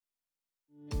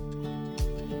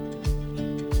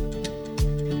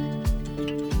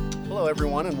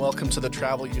everyone, and welcome to the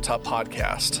Travel Utah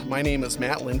podcast. My name is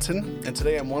Matt Linton, and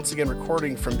today I'm once again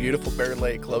recording from beautiful Bear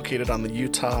Lake, located on the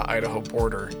Utah-Idaho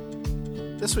border.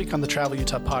 This week on the Travel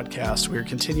Utah podcast, we are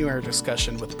continuing our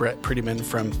discussion with Brett Prettyman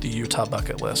from the Utah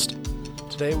Bucket List.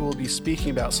 Today we will be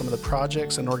speaking about some of the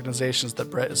projects and organizations that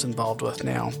Brett is involved with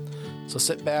now. So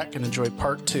sit back and enjoy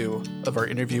part 2 of our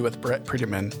interview with Brett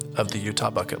Prettyman of the Utah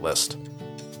Bucket List.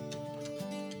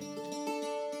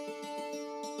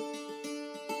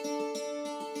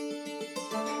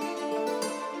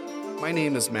 My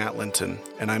name is Matt Linton,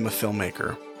 and I'm a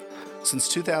filmmaker. Since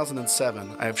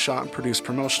 2007, I have shot and produced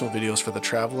promotional videos for the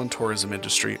travel and tourism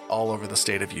industry all over the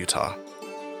state of Utah.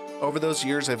 Over those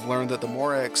years, I've learned that the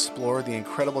more I explore the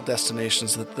incredible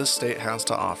destinations that this state has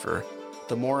to offer,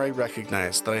 the more I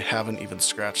recognize that I haven't even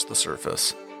scratched the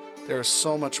surface. There is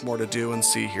so much more to do and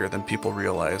see here than people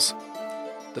realize.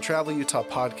 The Travel Utah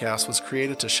podcast was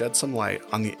created to shed some light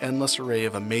on the endless array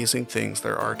of amazing things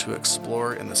there are to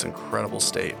explore in this incredible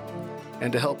state,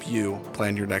 and to help you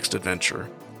plan your next adventure.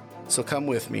 So come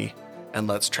with me, and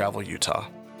let's travel Utah.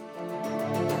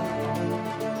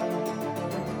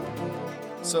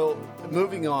 So,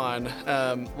 moving on,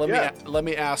 let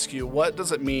me ask you, what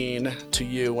does it mean to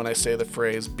you when I say the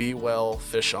phrase, be well,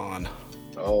 fish on?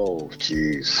 Oh,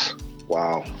 geez.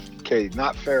 Wow. Okay,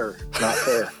 not fair.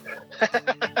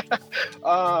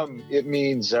 It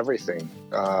means everything.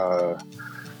 To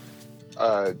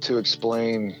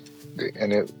explain,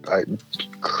 and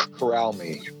corral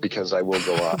me because I will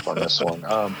go off on this one.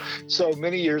 So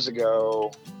many years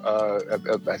ago,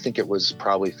 I think it was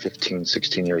probably 15,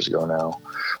 16 years ago now,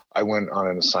 I went on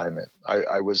an assignment.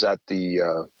 I was at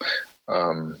the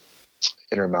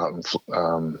Intermountain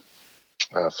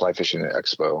Fly Fishing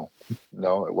Expo.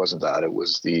 No, it wasn't that. It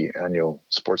was the annual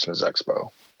Sportsman's Expo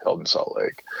held in Salt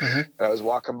Lake. Mm-hmm. And I was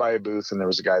walking by a booth, and there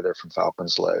was a guy there from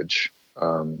Falcon's Ledge,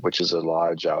 which is a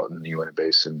lodge out in the Uinta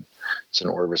Basin. It's an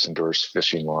Orvis endorsed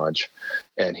fishing lodge.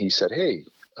 And he said, hey,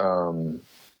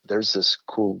 there's this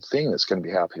cool thing that's going to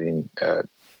be happening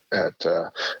at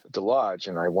the lodge,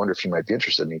 and I wonder if you might be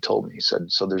interested. And he told me, he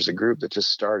said, so there's a group that just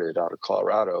started out of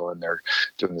Colorado, and they're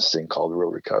doing this thing called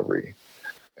Rural Recovery.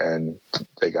 And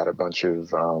they got a bunch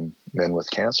of men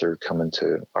with cancer coming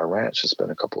to our ranch to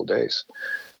spend a couple of days.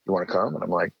 You want to come? And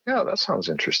I'm like, yeah, that sounds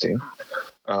interesting.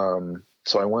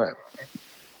 So I went.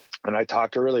 And I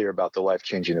talked earlier about the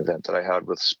life-changing event that I had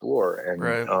with Explore. And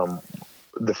right.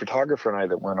 The photographer and I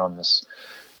that went on this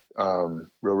Rural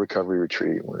Recovery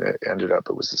retreat,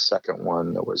 it was the second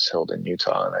one that was held in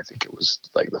Utah, and I think it was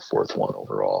like the fourth one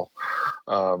overall.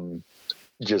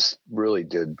 Just really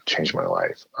did change my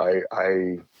life.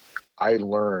 I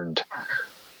learned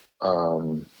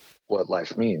what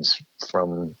life means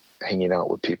from hanging out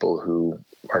with people who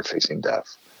are facing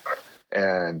death.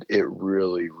 And it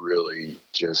really, really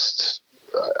just,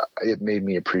 it made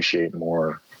me appreciate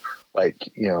more, like,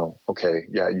 okay,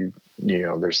 yeah,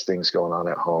 there's things going on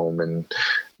at home and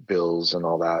bills and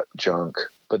all that junk,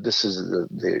 but this is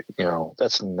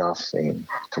that's nothing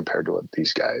compared to what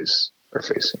these guys are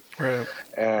facing. Right.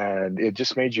 And it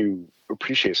just made you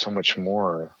appreciate so much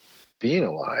more being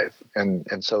alive. And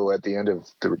so at the end of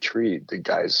the retreat, the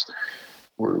guys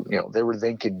were, they were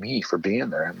thanking me for being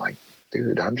there. I'm like,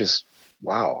 dude,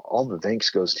 wow, all the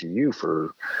thanks goes to you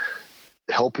for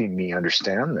helping me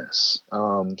understand this.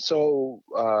 So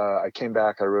I came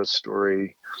back, I wrote a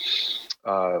story,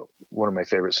 one of my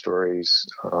favorite stories,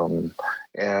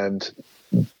 and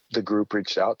the group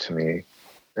reached out to me.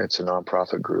 It's a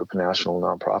nonprofit group, a national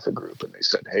nonprofit group, and they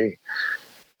said, hey,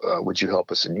 would you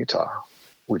help us in Utah?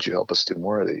 Would you help us do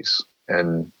more of these?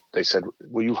 And they said,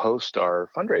 will you host our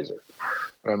fundraiser?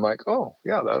 And I'm like, oh,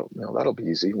 yeah, that'll be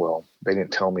easy. Well, they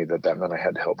didn't tell me that meant I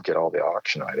had to help get all the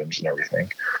auction items and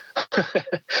everything.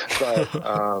 But,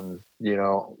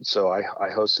 so I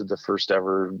hosted the first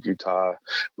ever Utah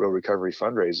Rural Recovery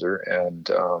fundraiser. And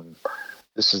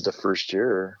this is the first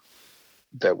year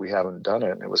that we haven't done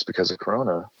it. And it was because of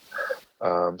Corona.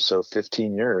 So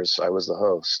 15 years I was the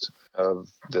host of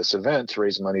this event to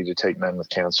raise money to take men with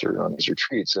cancer on these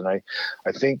retreats. And I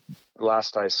think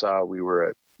last I saw, we were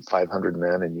at 500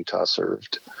 men in Utah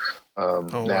served.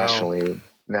 Nationally, wow.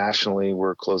 Nationally,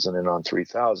 we're closing in on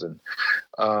 3,000.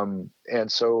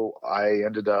 And so I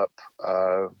ended up,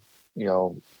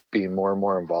 being more and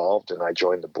more involved, and I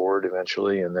joined the board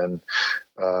eventually. And then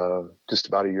just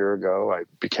about a year ago, I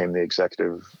became the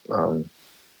executive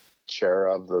chair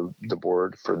of the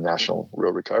board for National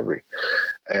Rural Recovery.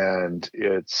 And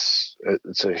it's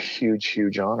a huge,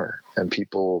 huge honor. And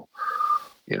people,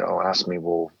 ask me,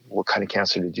 well, what kind of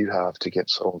cancer did you have to get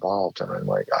so involved? And I'm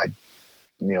like,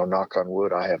 knock on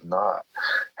wood, I have not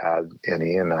had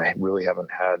any, and I really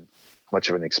haven't had much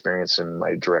of an experience in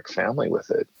my direct family with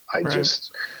it. I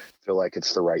just feel like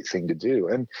it's the right thing to do.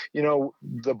 And, you know,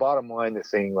 the bottom line, the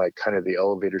thing, like kind of the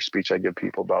elevator speech I give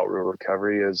people about river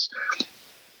recovery is,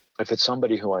 if it's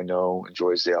somebody who I know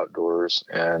enjoys the outdoors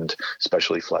and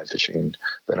especially fly fishing,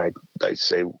 then I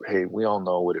say, hey, we all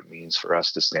know what it means for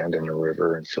us to stand in a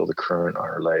river and feel the current on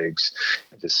our legs,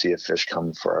 and to see a fish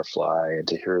come for our fly, and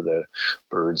to hear the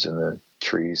birds in the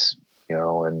trees, you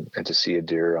know, and to see a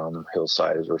deer on the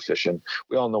hillside as we're fishing.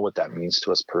 We all know what that means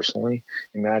to us personally.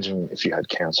 Imagine if you had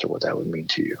cancer, what that would mean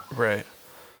to you. Right.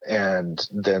 And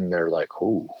then they're like,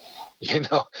 oh, you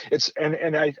know, it's,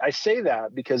 and I say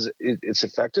that because it's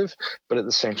effective, but at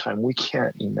the same time, we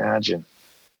can't imagine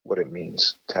what it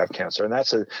means to have cancer. And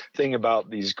that's a thing about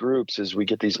these groups, is we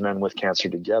get these men with cancer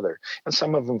together, and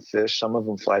some of them fish, some of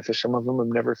them fly fish, some of them have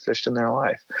never fished in their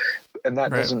life. And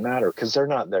that doesn't matter, because they're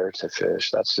not there to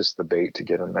fish. That's just the bait to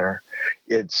get in there.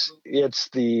 It's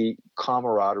the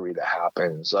camaraderie that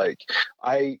happens. Like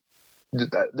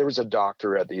there was a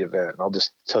doctor at the event, and I'll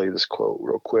just tell you this quote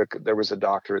real quick. There was a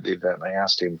doctor at the event, and I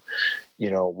asked him,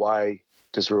 you know, why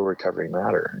does rural recovery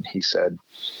matter? And he said,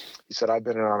 I've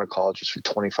been an oncologist for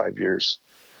 25 years,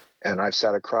 and I've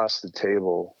sat across the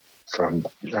table from,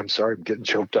 I'm sorry, I'm getting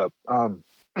choked up.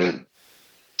 I've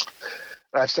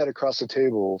sat across the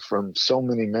table from so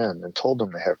many men and told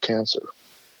them they have cancer,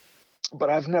 but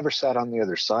I've never sat on the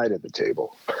other side of the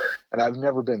table, and I've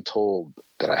never been told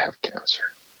that I have cancer.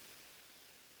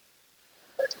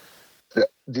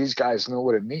 These guys know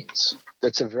what it means.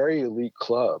 It's a very elite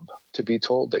club to be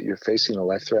told that you're facing a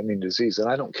life-threatening disease. And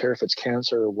I don't care if it's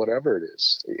cancer or whatever it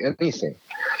is, anything.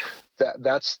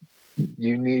 That's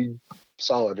you need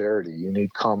solidarity. You need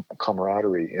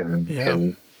camaraderie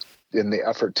in the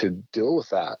effort to deal with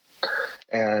that.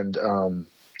 And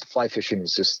fly fishing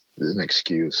is just an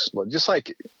excuse. Well, just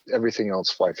like everything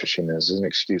else, fly fishing is an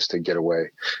excuse to get away,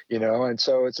 you know? And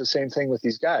so it's the same thing with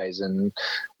these guys. And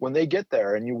when they get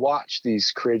there and you watch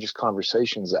these courageous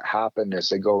conversations that happen as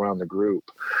they go around the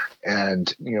group,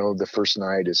 and, you know, the first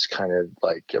night is kind of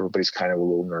like everybody's kind of a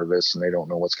little nervous and they don't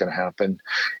know what's going to happen.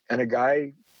 And a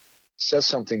guy says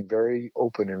something very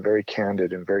open and very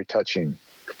candid and very touching.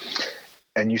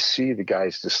 And you see the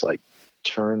guys just like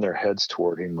turn their heads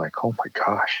toward him like, oh my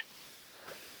gosh,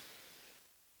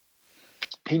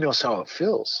 he knows how it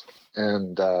feels.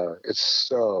 And it's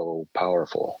so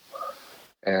powerful.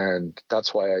 And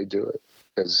that's why I do it,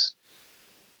 because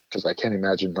I can't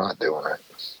imagine not doing it.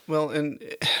 Well, and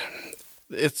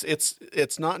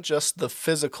it's not just the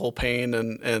physical pain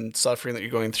and suffering that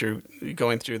you're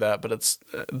going through that, but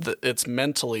it's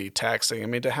mentally taxing. I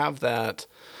mean, to have that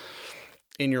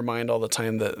in your mind all the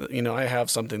time, that, you know, I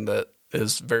have something that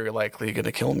is very likely going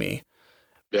to kill me.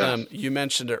 Yeah. You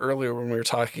mentioned it earlier when we were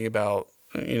talking about,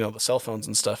 you know, the cell phones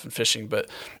and stuff and fishing, but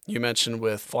you mentioned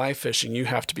with fly fishing, you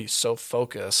have to be so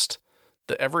focused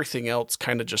that everything else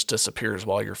kind of just disappears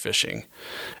while you're fishing.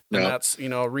 And that's, you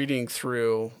know, reading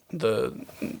through the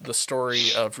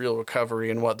story of Real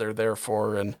Recovery and what they're there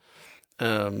for. And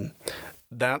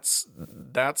that's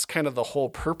kind of the whole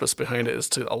purpose behind it, is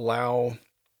to allow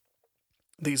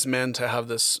these men to have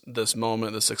this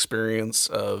moment, this experience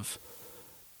of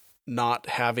not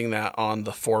having that on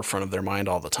the forefront of their mind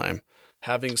all the time,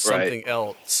 having something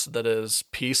else that is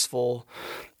peaceful,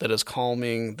 that is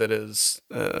calming, that is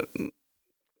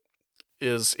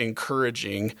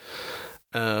encouraging,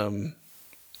 in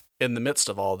the midst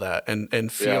of all that,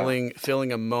 and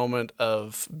feeling a moment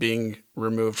of being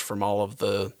removed from all of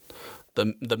the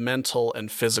mental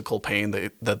and physical pain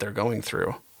that they're going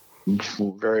through.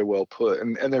 Very well put.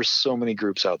 And there's so many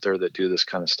groups out there that do this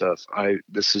kind of stuff.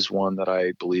 This is one that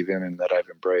I believe in and that I've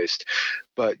embraced.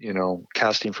 But, you know,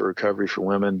 Casting for Recovery for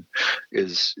Women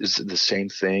is the same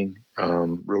thing.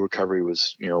 Real Recovery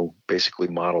was, you know, basically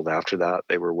modeled after that.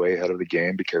 They were way ahead of the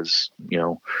game because, you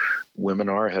know, women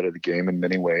are ahead of the game in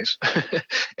many ways.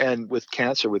 And with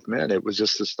Cancer with Men, it was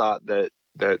just this thought that,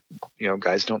 you know,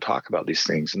 guys don't talk about these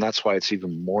things. And that's why it's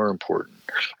even more important.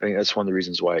 I think that's one of the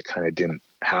reasons why it kind of didn't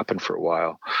happen for a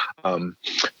while.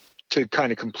 To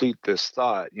kind of complete this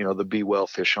thought, you know, the Be Well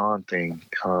Fish On thing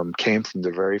came from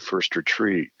the very first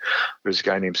retreat. There's a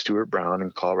guy named Stuart Brown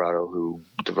in Colorado who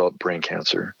developed brain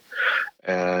cancer.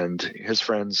 And his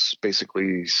friends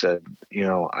basically said, you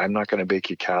know, I'm not going to bake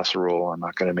you casserole. I'm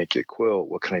not going to make you a quilt.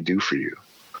 What can I do for you?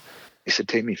 He said,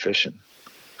 take me fishing.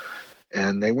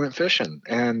 And they went fishing.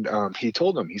 And he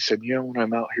told them, he said, you know, when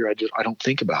I'm out here, I don't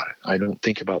think about it. I don't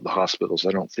think about the hospitals.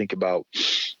 I don't think about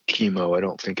chemo. I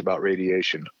don't think about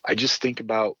radiation. I just think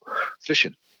about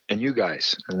fishing and you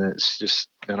guys. And it's just,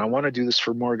 and I want to do this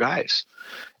for more guys.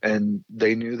 And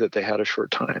they knew that they had a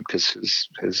short time because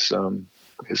his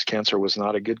his cancer was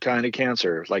not a good kind of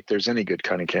cancer, like there's any good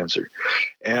kind of cancer.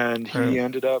 And he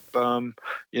ended up,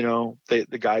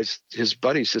 the guys, his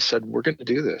buddies just said, we're going to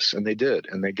do this. And they did.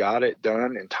 And they got it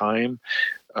done in time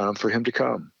for him to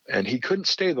come. And he couldn't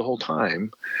stay the whole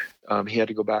time. He had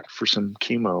to go back for some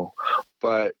chemo.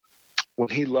 But when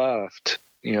he left,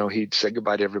 he said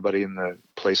goodbye to everybody in the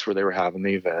place where they were having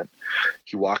the event.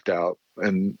 He walked out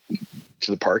and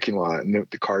to the parking lot, and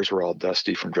the cars were all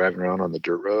dusty from driving around on the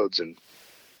dirt roads. And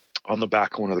on the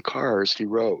back of one of the cars, he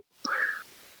wrote,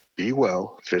 "Be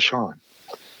well, fish on."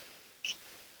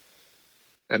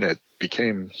 And it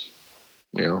became,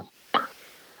 the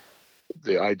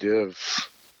idea of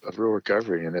real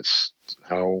recovery, and it's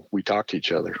how we talk to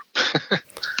each other.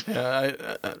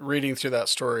 Yeah, reading through that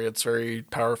story, it's very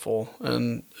powerful,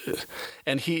 and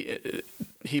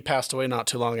he passed away not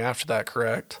too long after that,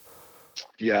 correct?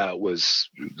 Yeah, it was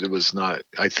not.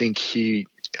 I think he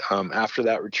after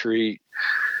that retreat,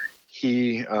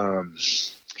 he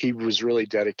was really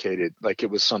dedicated. Like, it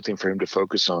was something for him to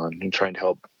focus on and trying to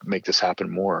help make this happen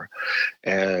more.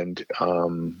 And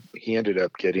he ended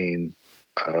up getting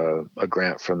a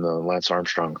grant from the Lance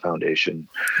Armstrong Foundation,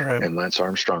 right. And Lance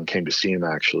Armstrong came to see him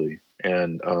actually,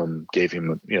 and gave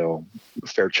him a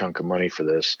fair chunk of money for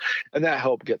this, and that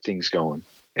helped get things going.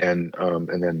 And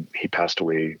then he passed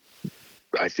away.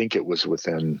 I think it was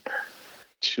within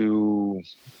 2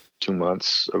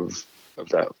 months of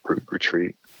that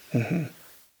retreat. Mm-hmm.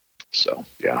 So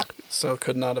yeah. So it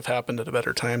could not have happened at a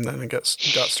better time then, and got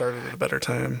started at a better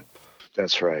time.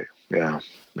 That's right. Yeah.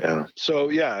 Yeah. So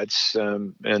yeah, it's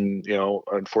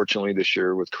unfortunately this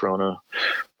year with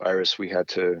coronavirus, we had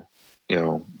to,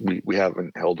 we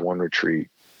haven't held one retreat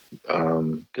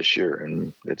this year,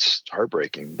 and it's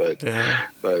heartbreaking. But the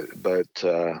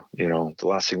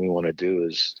last thing we want to do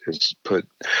is put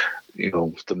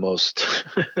the most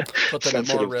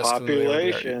sensitive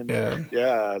population.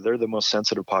 Yeah, they're the most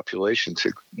sensitive population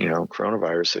to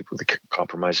coronavirus with a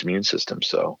compromised immune system.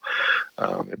 So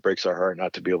it breaks our heart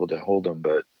not to be able to hold them,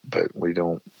 but we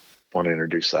don't want to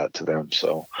introduce that to them.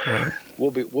 So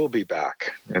we'll be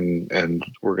back, and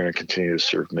we're going to continue to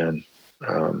serve men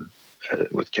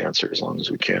with cancer as long as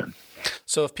we can.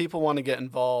 So if people want to get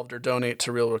involved or donate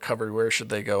to Real Recovery, where should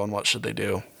they go and what should they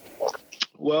do?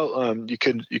 Well, you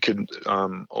can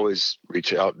always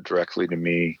reach out directly to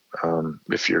me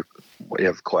if you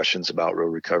have questions about Real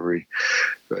Recovery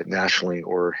nationally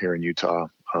or here in Utah.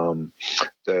 The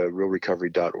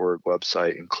realrecovery.org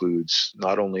website includes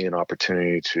not only an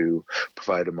opportunity to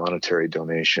provide a monetary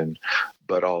donation,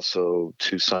 but also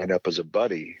to sign up as a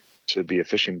buddy, to be a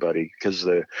fishing buddy, because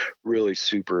the really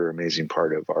super amazing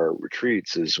part of our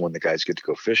retreats is when the guys get to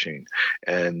go fishing,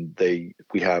 and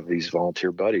we have these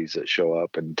volunteer buddies that show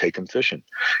up and take them fishing,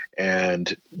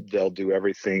 and they'll do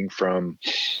everything from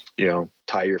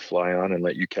tie your fly on and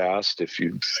let you cast if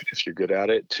you're good at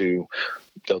it, to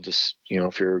they'll just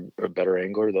if you're a better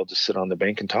angler, they'll just sit on the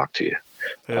bank and talk to you.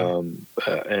 Or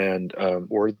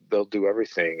they'll do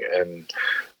everything. And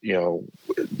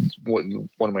one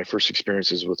of my first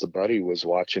experiences with a buddy was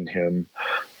watching him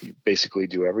basically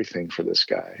do everything for this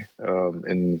guy,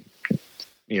 and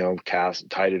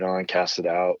tied it on, cast it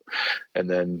out, and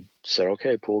then said,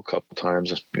 okay, pull a couple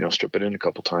times, strip it in a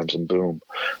couple times, and boom,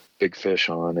 big fish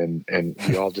on. And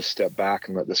we all just stepped back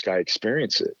and let this guy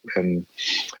experience it. And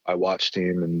I watched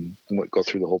him and go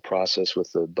through the whole process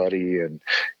with the buddy, and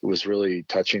it was really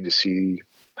touching to see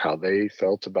how they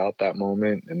felt about that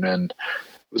moment. And then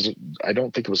I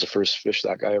don't think it was the first fish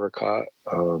that guy ever caught,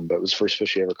 but it was the first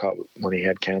fish he ever caught when he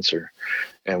had cancer.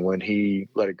 And when he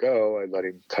let it go, I let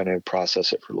him kind of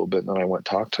process it for a little bit. And then I went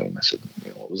and talked to him. I said,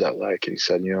 what was that like? And he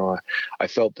said, I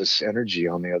felt this energy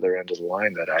on the other end of the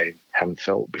line that I haven't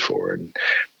felt before. And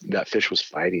that fish was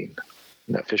fighting.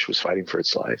 And that fish was fighting for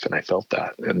its life. And I felt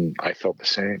that. And I felt the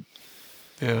same.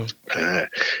 Yeah.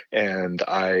 And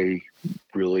I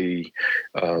really,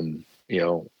 and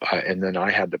then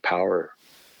I had the power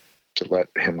to let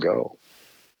him go.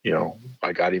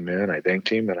 I got him in, I thanked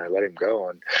him, and I let him go.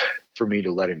 And for me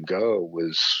to let him go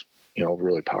was,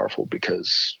 really powerful,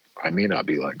 because I may not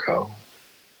be let go.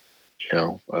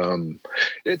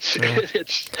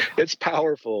 It's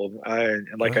powerful. And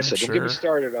like I said, don't get me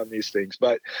started on these things,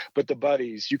 but the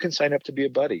buddies, you can sign up to be a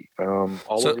buddy all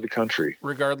over the country.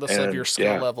 Regardless of your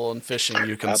skill level in fishing,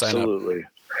 you can sign up. Absolutely.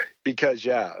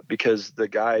 Because the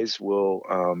guys will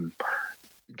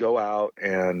go out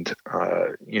and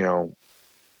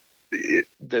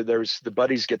there's the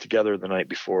buddies get together the night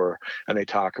before, and they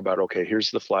talk about, okay,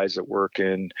 here's the flies that work,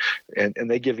 and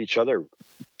they give each other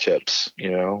tips,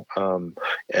 and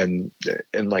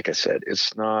like I said,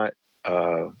 it's not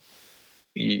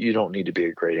you don't need to be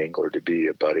a great angler to be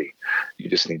a buddy. You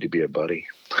just need to be a buddy.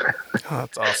 Oh,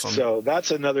 that's awesome. So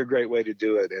that's another great way to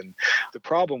do it. And the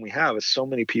problem we have is so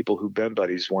many people who've been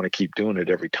buddies want to keep doing it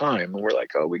every time. And we're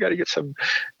like, oh, we got to give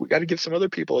some other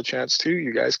people a chance too.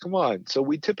 You guys, come on. So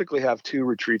we typically have 2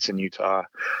 retreats in Utah.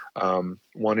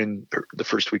 One in the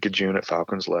first week of June at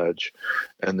Falcons Ledge.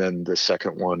 And then the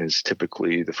second one is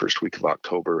typically the first week of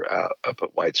October up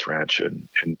at White's Ranch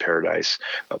in Paradise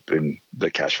up in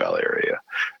the Cache Valley area.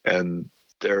 And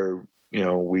there,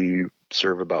 we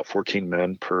serve about 14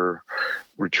 men per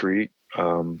retreat.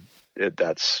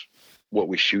 That's what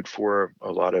we shoot for.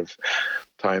 A lot of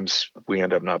times we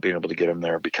end up not being able to get them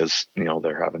there because,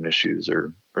 they're having issues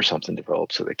or something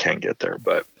develops so they can't get there.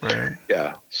 But right.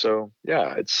 Yeah. So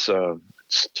yeah, it's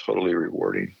totally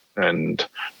rewarding. And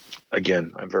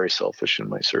again, I'm very selfish in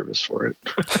my service for it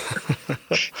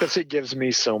because it gives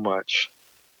me so much.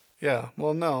 Yeah.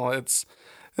 Well, no, that's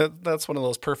one of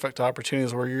those perfect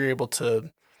opportunities where you're able to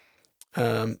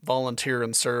volunteer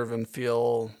and serve and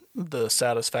feel the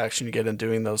satisfaction you get in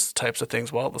doing those types of things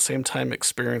while at the same time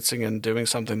experiencing and doing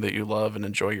something that you love and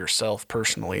enjoy yourself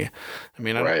personally. I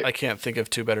mean, right. I can't think of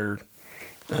 2 better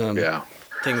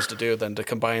things to do than to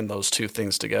combine those 2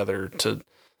 things together to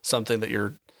something that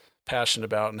you're passionate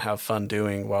about and have fun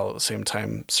doing while at the same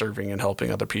time serving and helping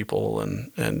other people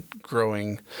and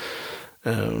growing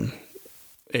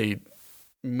a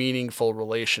meaningful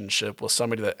relationship with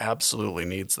somebody that absolutely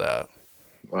needs that.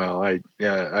 Well,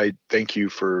 I thank you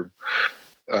for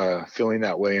feeling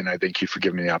that way, and I thank you for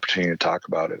giving me the opportunity to talk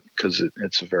about it because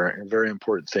it's a very, very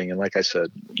important thing. And like I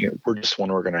said, we're just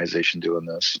one organization doing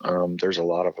this. There's a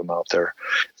lot of them out there.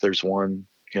 If there's one,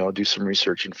 do some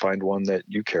research and find one that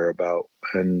you care about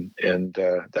and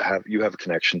that you have a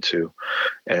connection to,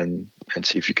 and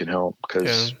see if you can help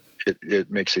because it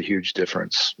makes a huge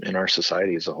difference in our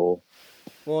society as a whole.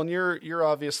 Well, and you're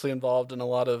obviously involved in a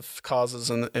lot of causes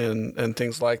and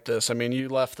things like this. I mean, you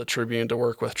left the Tribune to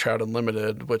work with Trout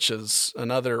Unlimited, which is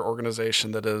another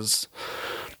organization that is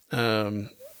a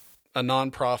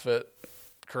nonprofit,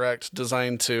 correct,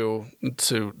 designed to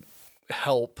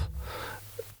help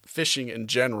fishing in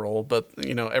general, but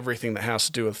everything that has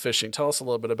to do with fishing. Tell us a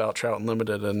little bit about Trout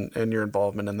Unlimited and your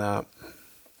involvement in that.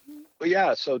 Well,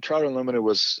 yeah. So Trout Unlimited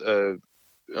was an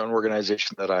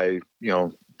organization that I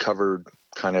covered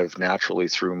kind of naturally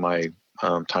through my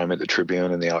time at the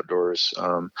Tribune and the outdoors,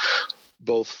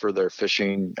 both for their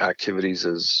fishing activities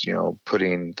as,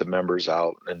 putting the members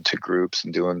out into groups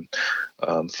and doing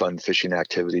fun fishing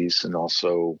activities and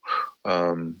also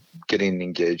getting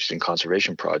engaged in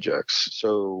conservation projects.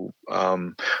 So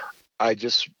over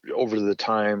the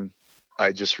time,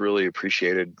 I just really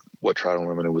appreciated what Trout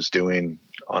Unlimited was doing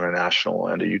on a national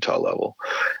and a Utah level.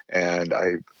 And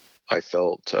I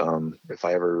felt if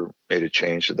I ever made a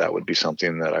change that would be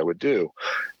something that I would do.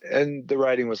 And the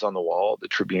writing was on the wall at the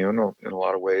Tribune in a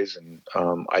lot of ways. And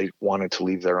I wanted to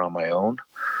leave there on my own.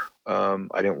 I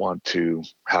didn't want to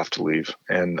have to leave.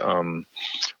 And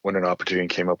when an opportunity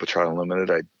came up with Trout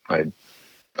Unlimited,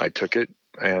 I took it.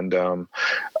 And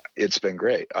it's been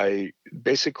great. I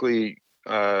basically,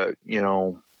 the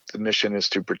mission is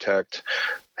to protect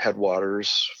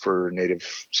headwaters for native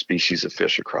species of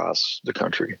fish across the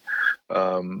country.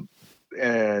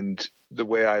 And the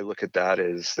way I look at that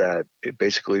is that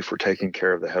basically if we're taking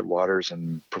care of the headwaters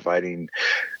and providing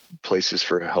places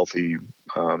for healthy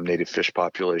native fish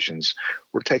populations,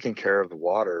 we're taking care of the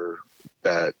water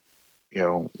that,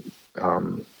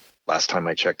 last time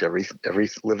I checked, every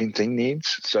living thing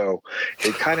needs. So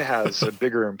it kind of has a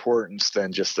bigger importance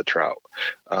than just the trout.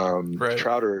 Right.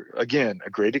 Trout are, again, a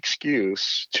great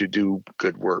excuse to do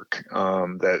good work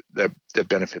that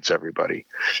benefits everybody,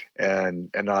 and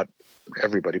not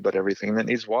everybody, but everything that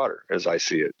needs water, as I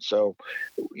see it. So,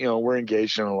 we're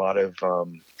engaged in a lot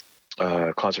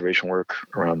of conservation work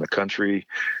around the country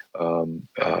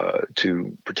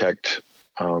to protect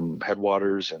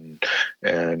headwaters and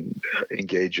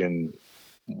engage in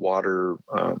water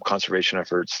conservation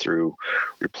efforts through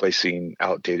replacing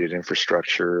outdated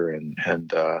infrastructure and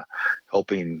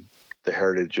helping the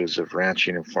heritages of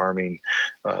ranching and farming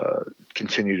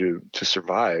continue to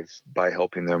survive by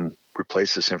helping them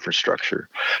replace this infrastructure,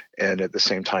 and at the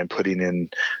same time putting in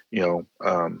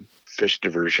fish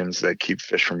diversions that keep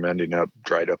fish from ending up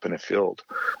dried up in a field,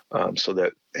 so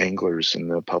that anglers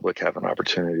and the public have an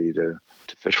opportunity to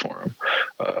fish for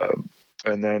them.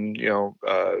 And then,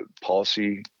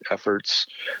 policy efforts,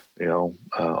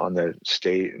 on the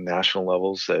state and national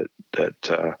levels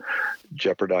that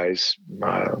jeopardize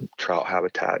trout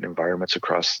habitat and environments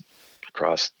across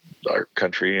our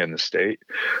country and the state.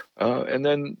 And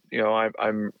then,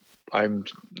 I'm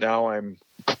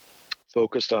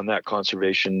focused on that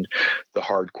conservation, the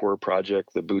hardcore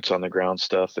project, the boots on the ground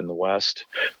stuff in the West.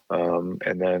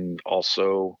 And then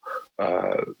also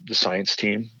the science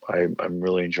team. I'm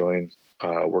really enjoying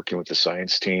working with the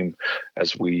science team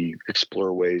as we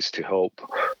explore ways to help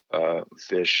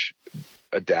fish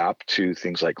adapt to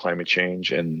things like climate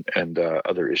change and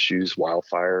other issues,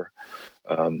 wildfire,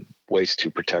 ways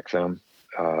to protect them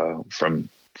from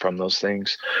those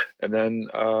things. And then,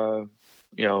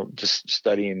 just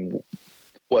studying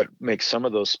what makes some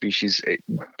of those species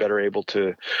better able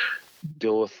to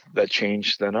deal with that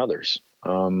change than others.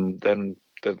 Then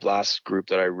the last group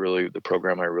the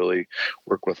program I really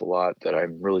work with a lot that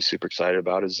I'm really super excited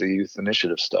about is the youth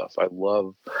initiative stuff. I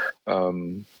love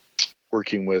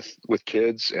working with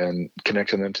kids and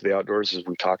connecting them to the outdoors, as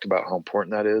we've talked about how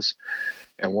important that is.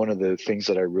 And one of the things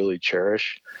that I really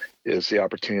cherish is the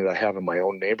opportunity that I have in my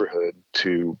own neighborhood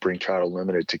to bring Trout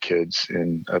Unlimited to kids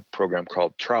in a program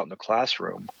called Trout in the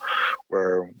Classroom,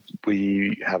 where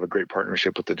we have a great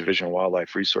partnership with the Division of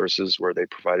Wildlife Resources, where they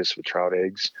provide us with trout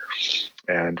eggs.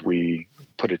 And we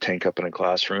put a tank up in a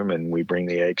classroom and we bring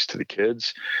the eggs to the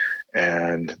kids,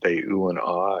 and they ooh and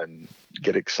ah and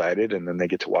get excited, and then they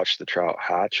get to watch the trout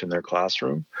hatch in their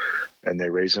classroom, and they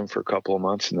raise them for a couple of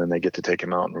months, and then they get to take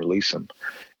them out and release them.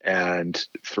 And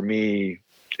for me,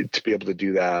 to be able to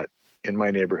do that in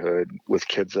my neighborhood with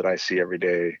kids that I see every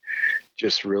day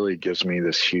just really gives me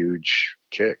this huge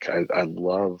kick. I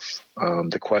love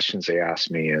the questions they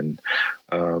ask me, and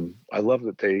I love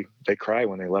that they cry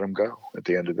when they let them go at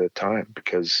the end of the time,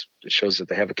 because it shows that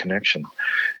they have a connection.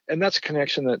 And that's a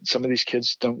connection that some of these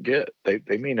kids don't get.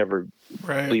 They may never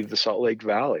leave the Salt Lake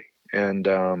Valley. And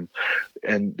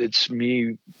it's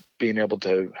me being able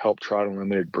to help Trout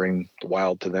Unlimited bring the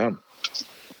wild to them.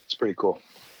 It's pretty cool.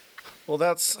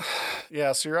 Well, so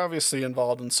you're obviously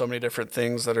involved in so many different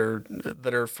things that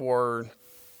are for,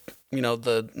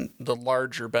 the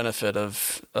larger benefit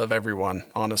of everyone,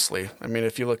 honestly. I mean,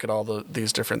 if you look at all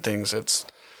these different things, it's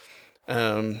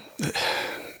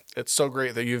so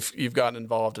great that you've gotten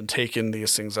involved and taken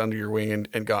these things under your wing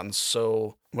and gotten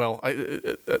so well.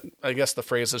 I guess the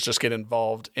phrase is just get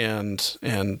involved and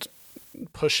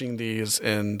pushing these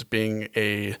and being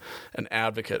an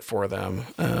advocate for them.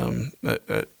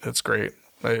 That's great.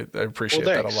 I appreciate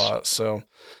that a lot. So,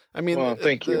 I mean,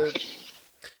 thank you.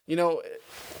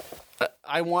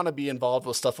 I want to be involved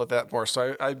with stuff like that more.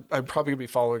 So I'm probably gonna be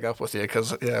following up with you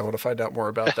because I want to find out more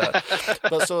about that.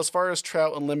 But so as far as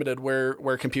Trout Unlimited,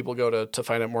 where can people go to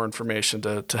find out more information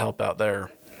to help out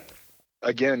there?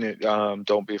 Again,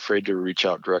 don't be afraid to reach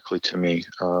out directly to me.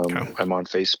 Okay. I'm on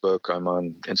Facebook, I'm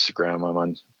on Instagram, I'm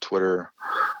on Twitter,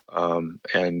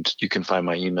 and you can find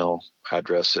my email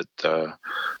address at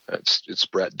it's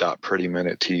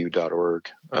brett.prettyman@tu.org.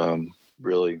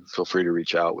 Really feel free to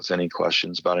reach out with any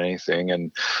questions about anything.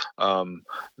 And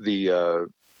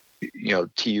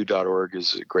TU.org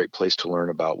is a great place to learn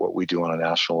about what we do on a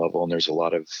national level, and there's a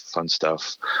lot of fun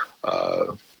stuff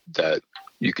that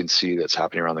you can see that's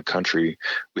happening around the country.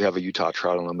 We have a Utah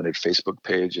Trout Unlimited Facebook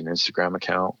page and Instagram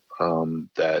account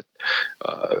that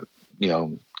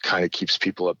kind of keeps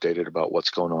people updated about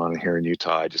what's going on here in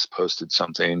Utah. I just posted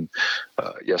something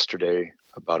yesterday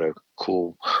about a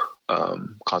cool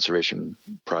conservation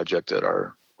project that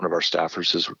one of our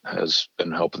staffers has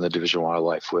been helping the Division of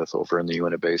Wildlife with over in the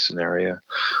Uinta Basin area,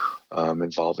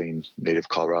 involving native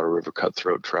Colorado River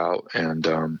cutthroat trout.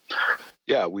 And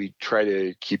we try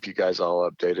to keep you guys all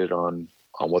updated on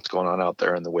what's going on out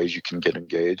there and the ways you can get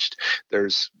engaged.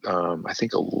 There's, I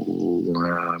think,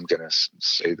 I'm going to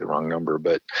say the wrong number,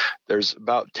 but there's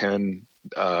about 10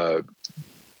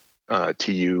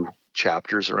 TU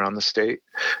chapters around the state,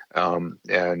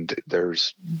 and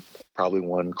there's probably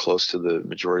one close to the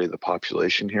majority of the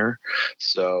population here.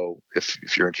 So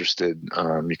if you're interested,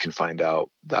 you can find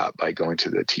out that by going to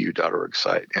the tu.org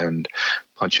site and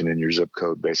punching in your zip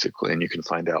code, basically, and you can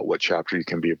find out what chapter you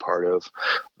can be a part of.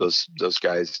 Those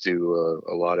guys do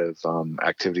a lot of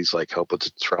activities like help with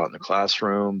the trout in the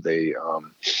classroom. They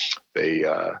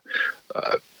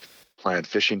plan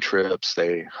fishing trips.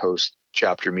 They host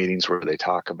chapter meetings where they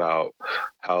talk about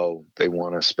how they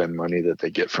want to spend money that they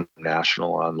get from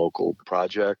national on local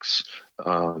projects.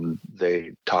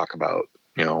 They talk about,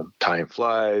 time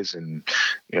flies, and,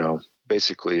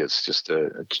 basically it's just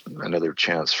another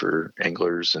chance for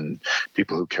anglers and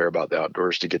people who care about the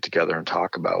outdoors to get together and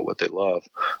talk about what they love.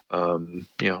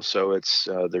 So it's,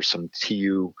 there's some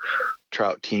TU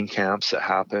trout team camps that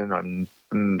happen.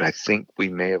 I think we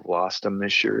may have lost them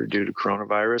this year due to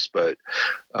coronavirus, but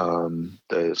the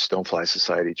Stonefly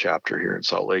Society chapter here in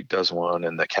Salt Lake does one,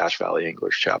 and the Cache Valley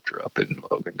Anglers chapter up in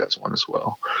Logan does one as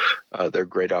well. They're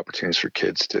great opportunities for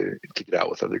kids to get out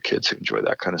with other kids who enjoy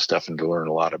that kind of stuff and to learn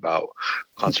a lot about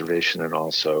conservation and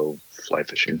also fly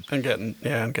fishing. And get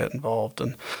involved.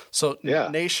 And so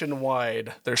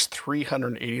nationwide, there's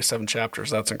 387 chapters.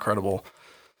 That's incredible.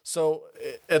 So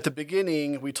at the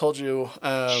beginning, we told you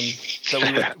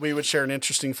that we would share an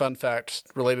interesting fun fact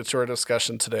related to our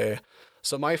discussion today.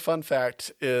 So my fun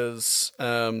fact is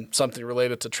something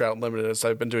related to Trout Unlimited, as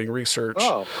I've been doing research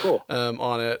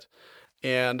on it.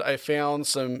 And I found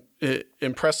some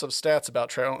impressive stats about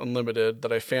Trout Unlimited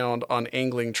that I found on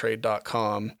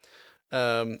anglingtrade.com.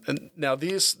 And now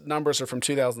these numbers are from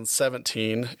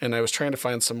 2017, and I was trying to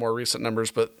find some more recent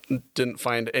numbers, but didn't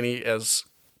find any as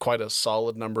quite as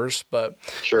solid numbers. But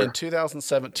in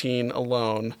 2017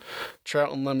 alone,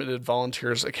 Trout Unlimited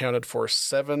volunteers accounted for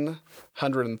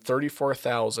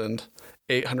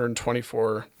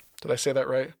 734,824. Did I say that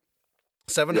right?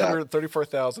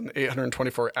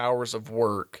 734,824 hours of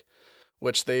work,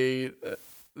 which they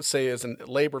say is in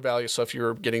labor value. So if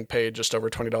you're getting paid just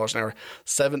over $20 an hour,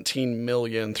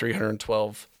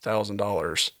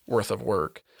 $17,312,000 worth of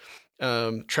work.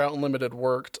 Trout Unlimited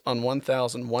worked on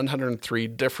 1,103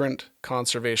 different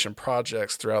conservation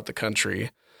projects throughout the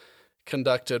country,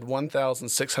 conducted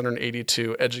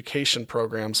 1,682 education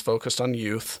programs focused on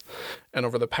youth, and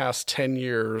over the past 10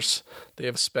 years, they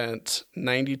have spent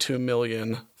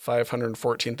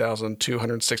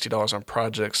 $92,514,260 on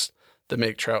projects that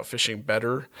make trout fishing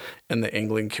better and the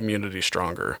angling community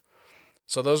stronger.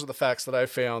 So those are the facts that I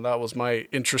found. That was my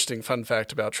interesting fun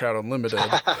fact about Trout Unlimited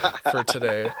for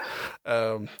today.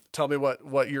 Tell me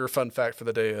what your fun fact for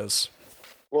the day is.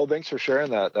 Well, thanks for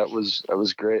sharing that. That was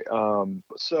great.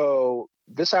 So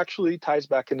this actually ties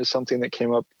back into something that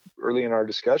came up early in our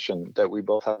discussion that we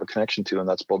both have a connection to, and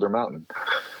that's Boulder Mountain.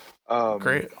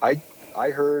 Great. I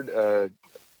heard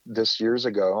this years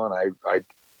ago, and I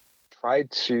tried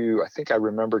to, I think I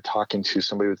remember talking to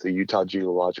somebody with the Utah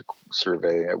Geological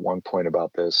Survey at one point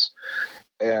about this.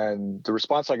 And the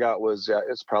response I got was, yeah,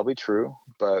 it's probably true,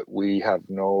 but we have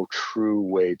no true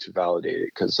way to validate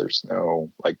it because there's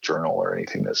no journal or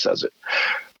anything that says it.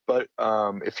 But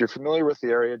if you're familiar with the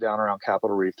area down around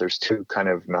Capitol Reef, there's two kind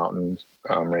of mountain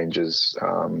ranges,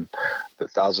 the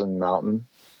Thousand Mountain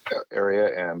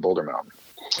area and Boulder Mountain.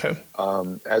 Okay.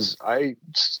 As I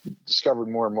discovered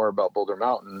more and more about Boulder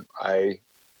Mountain, I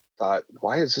thought,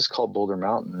 why is this called Boulder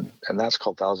Mountain? And that's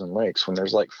called Thousand Lakes, when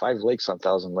there's 5 lakes on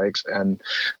Thousand Lakes, and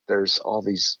there's all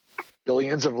these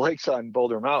billions of lakes on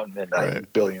Boulder Mountain, and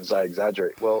right. Billions, I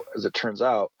exaggerate. Well, as it turns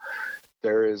out,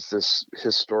 there is this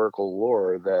historical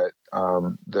lore that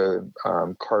the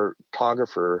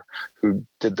cartographer who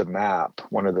did the map,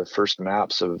 one of the first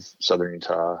maps of southern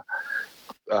Utah,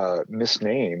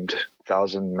 misnamed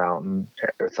Thousand Mountain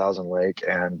or Thousand Lake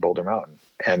and Boulder Mountain,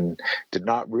 and did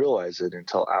not realize it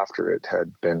until after it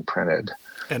had been printed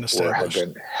and established,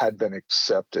 or had been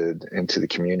accepted into the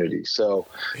community. So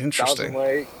interesting. Thousand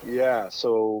Lake, yeah.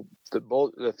 So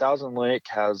the Thousand Lake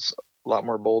has a lot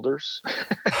more boulders,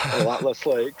 a lot less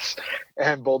lakes,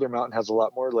 and Boulder Mountain has a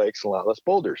lot more lakes and a lot less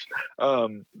boulders.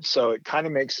 So it kind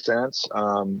of makes sense.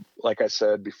 Like I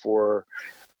said before,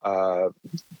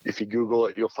 if you Google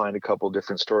it, you'll find a couple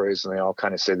different stories, and they all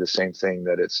kind of say the same thing,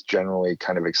 that it's generally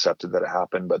kind of accepted that it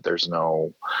happened, but there's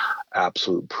no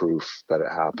absolute proof that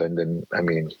it happened. And I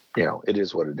mean, it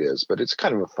is what it is, but it's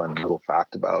kind of a fun little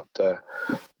fact about the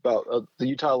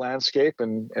Utah landscape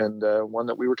and one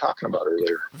that we were talking about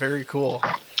earlier. Very cool.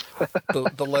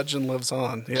 The legend lives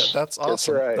on. Yeah, that's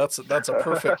awesome. That's right. That's a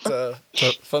perfect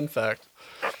fun fact.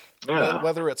 Yeah.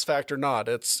 Whether it's fact or not,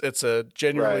 it's a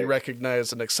genuinely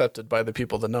recognized and accepted by the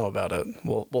people that know about it.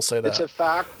 We'll say that. It's a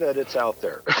fact that it's out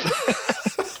there.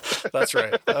 That's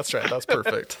right. That's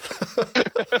perfect.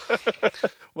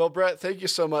 Well, Brett, thank you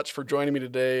so much for joining me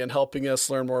today and helping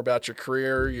us learn more about your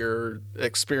career, your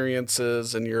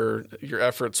experiences, and your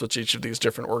efforts with each of these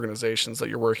different organizations that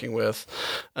you're working with.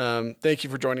 Thank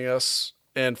you for joining us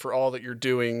and for all that you're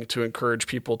doing to encourage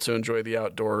people to enjoy the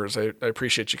outdoors. I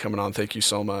appreciate you coming on. Thank you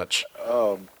so much.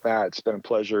 Oh, Matt, it's been a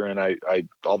pleasure. And I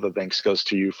all the thanks goes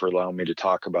to you for allowing me to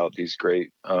talk about these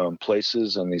great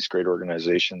places and these great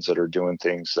organizations that are doing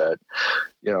things that,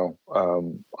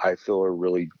 I feel are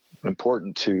really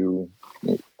important to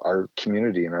our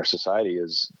community and our society,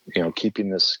 is, keeping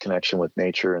this connection with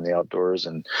nature and the outdoors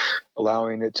and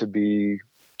allowing it to be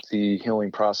the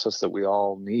healing process that we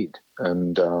all need.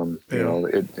 And,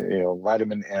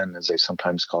 vitamin N, as they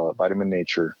sometimes call it, vitamin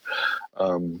nature.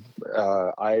 I'm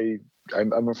a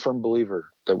firm believer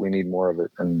that we need more of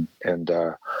it. And I'm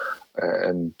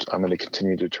going to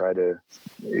continue to try to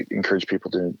encourage people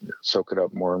to soak it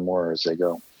up more and more as they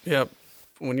go. Yep.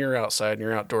 When you're outside and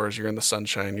you're outdoors, you're in the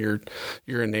sunshine, you're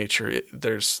in nature.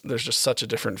 There's just such a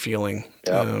different feeling.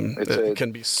 It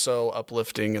can be so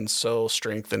uplifting and so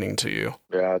strengthening to you.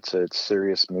 Yeah, it's a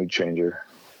serious mood changer.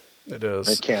 It is.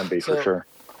 It can be for sure.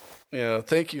 Yeah,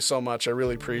 thank you so much. I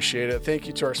really appreciate it. Thank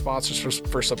you to our sponsors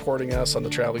for supporting us on the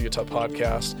Travel Utah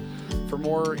podcast. For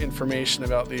more information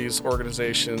about these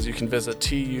organizations, you can visit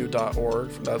tu.org.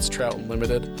 That's Trout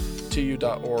Unlimited,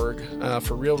 tu.org.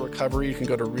 For Real Recovery, you can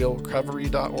go to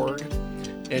realrecovery.org.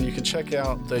 And you can check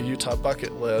out the Utah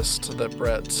Bucket List that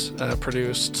Brett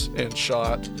produced and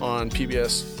shot on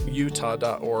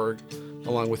pbsutah.org,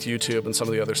 along with YouTube and some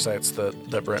of the other sites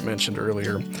that Brett mentioned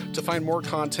earlier. To find more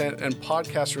content and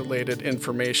podcast-related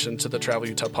information to the Travel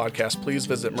Utah podcast, please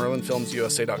visit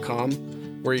merlinfilmsusa.com,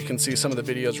 where you can see some of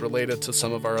the videos related to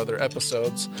some of our other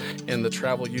episodes, in the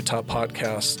Travel Utah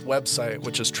podcast website,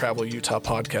 which is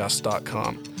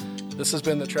travelutahpodcast.com. This has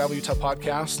been the Travel Utah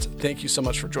podcast. Thank you so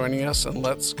much for joining us, and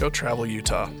let's go Travel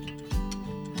Utah.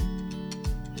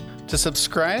 To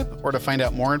subscribe or to find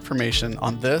out more information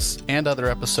on this and other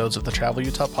episodes of the Travel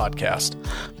Utah podcast,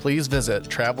 please visit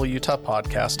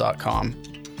travelutahpodcast.com.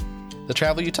 The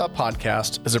Travel Utah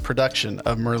podcast is a production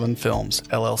of Merlin Films,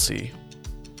 LLC.